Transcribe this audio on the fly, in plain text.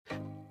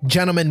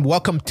gentlemen,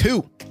 welcome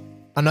to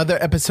another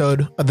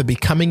episode of the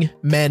Becoming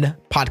Men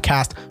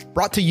podcast,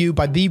 brought to you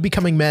by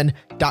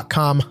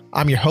thebecomingmen.com.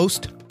 I'm your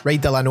host, Ray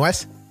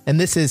Delanuez, and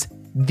this is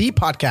the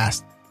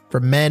podcast for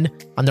men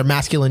on their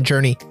masculine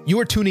journey. You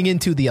are tuning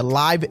into the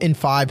Alive in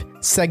 5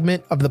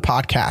 segment of the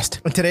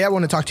podcast. And today I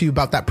want to talk to you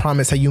about that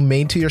promise that you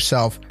made to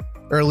yourself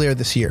earlier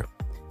this year.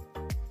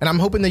 And I'm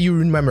hoping that you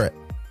remember it,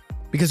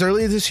 because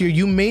earlier this year,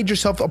 you made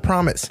yourself a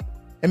promise.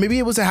 And maybe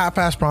it was a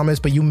half-assed promise,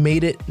 but you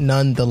made it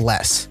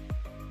nonetheless.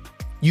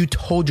 You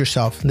told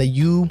yourself that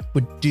you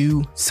would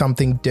do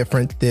something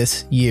different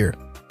this year.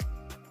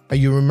 Are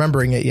you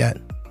remembering it yet?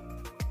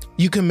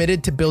 You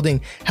committed to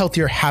building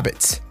healthier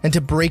habits and to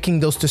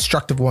breaking those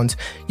destructive ones.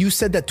 You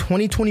said that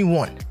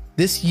 2021,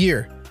 this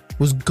year,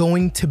 was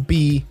going to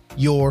be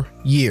your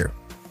year.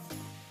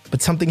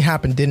 But something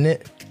happened, didn't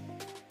it?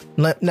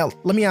 Now,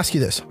 let me ask you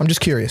this. I'm just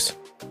curious.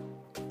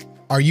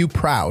 Are you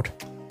proud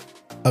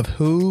of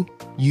who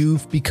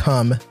you've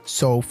become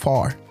so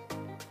far?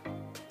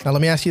 Now,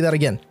 let me ask you that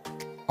again.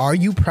 Are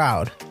you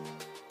proud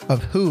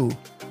of who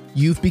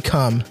you've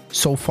become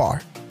so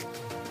far?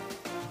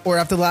 Or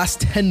after the last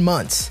 10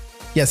 months,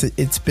 yes,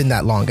 it's been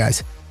that long,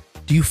 guys.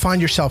 Do you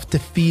find yourself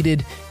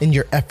defeated in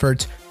your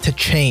efforts to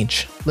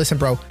change? Listen,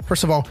 bro,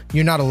 first of all,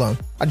 you're not alone.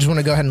 I just want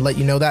to go ahead and let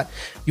you know that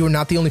you are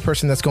not the only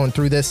person that's going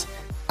through this,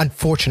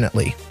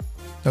 unfortunately.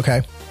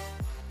 Okay.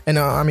 And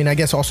I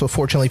guess also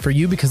fortunately for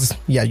you, because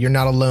you're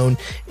not alone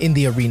in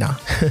the arena.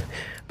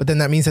 But then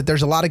that means that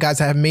there's a lot of guys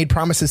that have made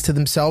promises to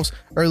themselves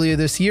earlier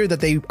this year that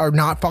they are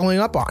not following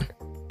up on.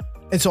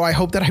 And so I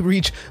hope that I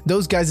reach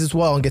those guys as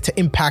well and get to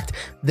impact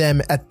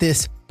them at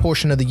this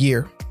portion of the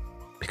year.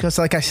 Because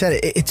like I said,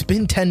 it's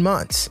been 10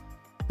 months.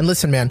 And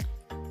listen, man,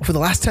 for the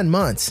last 10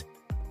 months,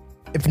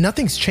 if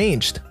nothing's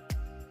changed,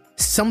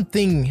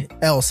 something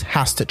else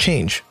has to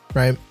change,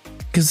 right?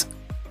 Because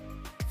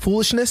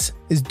foolishness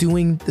is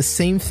doing the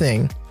same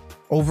thing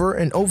over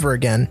and over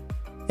again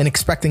and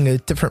expecting a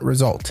different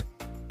result.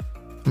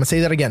 I'm going to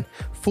say that again.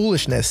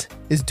 Foolishness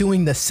is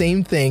doing the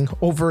same thing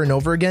over and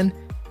over again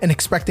and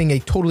expecting a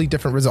totally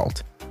different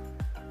result.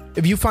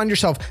 If you find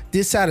yourself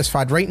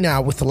dissatisfied right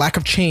now with the lack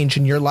of change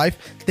in your life,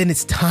 then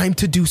it's time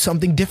to do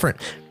something different.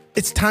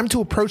 It's time to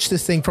approach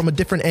this thing from a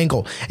different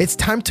angle. It's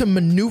time to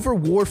maneuver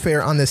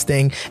warfare on this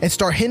thing and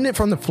start hitting it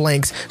from the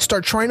flanks.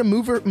 Start trying to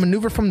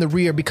maneuver from the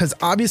rear, because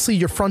obviously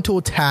your frontal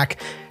attack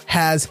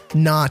has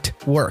not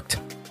worked.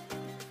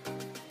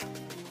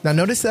 Now,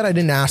 notice that I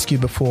didn't ask you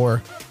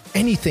before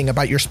anything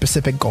about your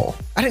specific goal.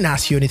 I didn't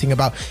ask you anything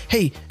about,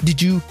 hey,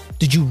 did you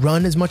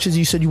run as much as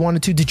you said you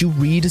wanted to? Did you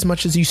read as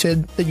much as you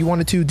said that you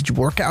wanted to? Did you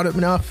work out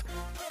enough?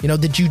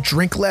 Did you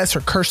drink less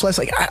or curse less?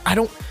 Like, I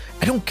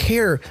don't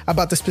care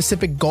about the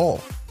specific goal,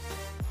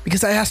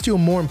 because I asked you a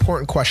more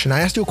important question.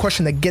 I asked you a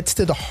question that gets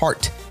to the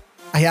heart.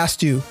 I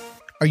asked you,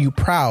 are you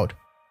proud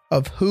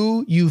of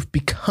who you've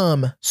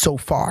become so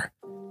far?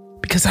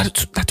 Because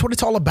that's what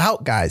it's all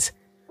about, guys.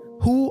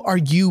 Who are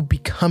you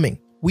becoming?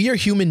 We are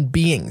human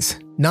beings,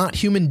 not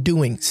human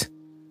doings.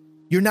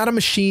 You're not a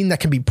machine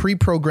that can be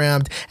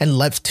pre-programmed and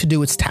left to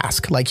do its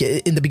task. Like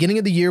in the beginning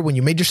of the year, when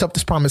you made yourself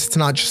this promise, it's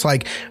not just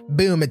like,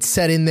 boom, it's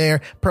set in there,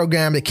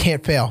 programmed, it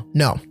can't fail.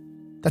 No,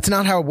 that's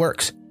not how it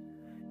works.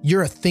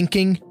 You're a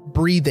thinking,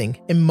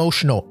 breathing,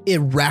 emotional,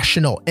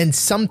 irrational, and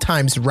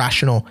sometimes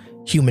rational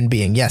human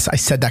being. Yes, I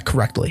said that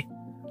correctly.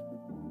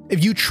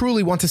 If you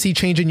truly want to see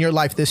change in your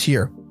life this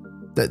year,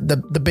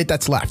 the bit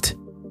that's left,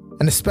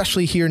 and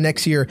especially here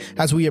next year,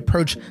 as we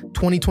approach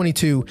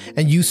 2022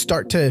 and you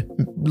start to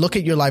look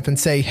at your life and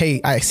say,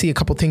 hey, I see a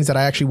couple things that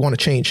I actually want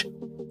to change.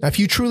 Now, if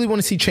you truly want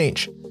to see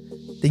change,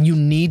 then you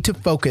need to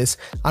focus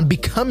on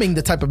becoming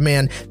the type of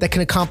man that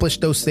can accomplish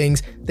those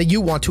things that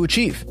you want to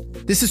achieve.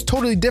 This is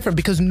totally different,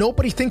 because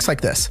nobody thinks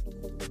like this.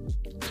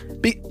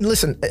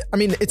 Listen,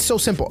 it's so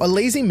simple. A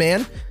lazy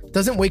man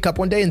doesn't wake up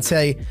one day and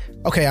say,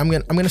 okay, I'm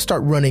going to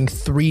start running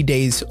 3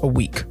 days a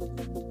week.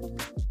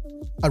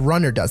 A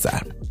runner does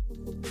that.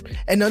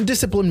 An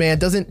undisciplined man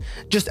doesn't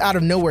just out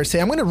of nowhere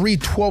say, I'm going to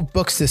read 12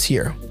 books this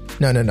year.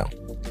 No.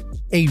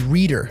 A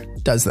reader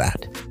does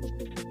that.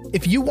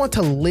 If you want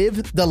to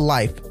live the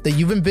life that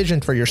you've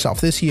envisioned for yourself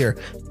this year,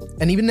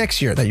 and even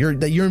next year that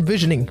you're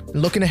envisioning,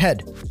 looking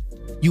ahead,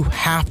 you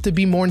have to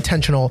be more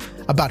intentional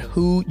about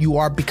who you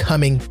are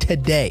becoming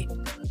today.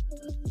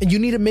 And you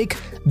need to make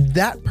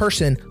that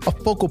person a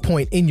focal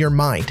point in your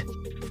mind.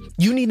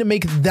 You need to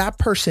make that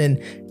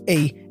person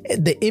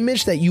the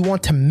image that you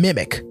want to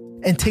mimic,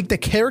 and take the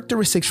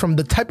characteristics from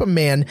the type of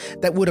man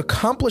that would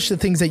accomplish the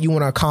things that you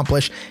want to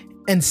accomplish,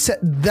 and set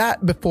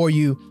that before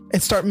you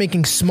and start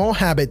making small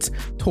habits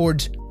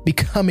towards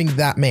becoming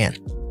that man.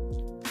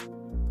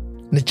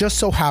 And it just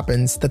so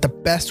happens that the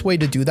best way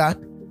to do that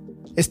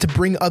is to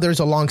bring others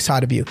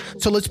alongside of you.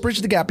 So let's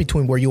bridge the gap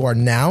between where you are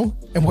now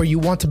and where you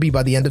want to be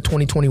by the end of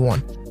 2021.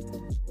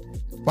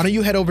 Why don't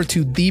you head over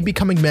to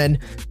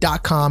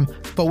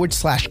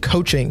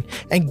thebecomingmen.com/coaching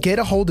and get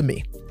a hold of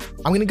me.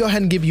 I'm going to go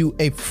ahead and give you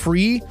a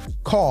free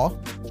call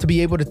to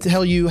be able to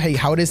tell you, hey,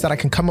 how it is that I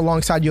can come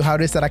alongside you, how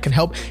it is that I can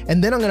help.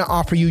 And then I'm going to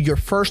offer you your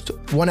first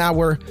 1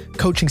 hour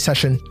coaching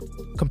session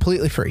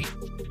completely free.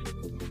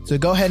 So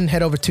go ahead and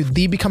head over to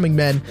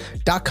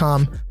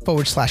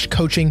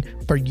thebecomingmen.com/coaching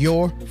for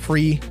your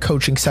free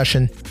coaching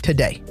session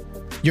today.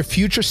 Your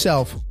future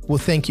self will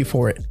thank you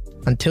for it.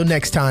 Until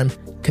next time,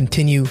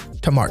 continue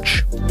to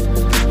march.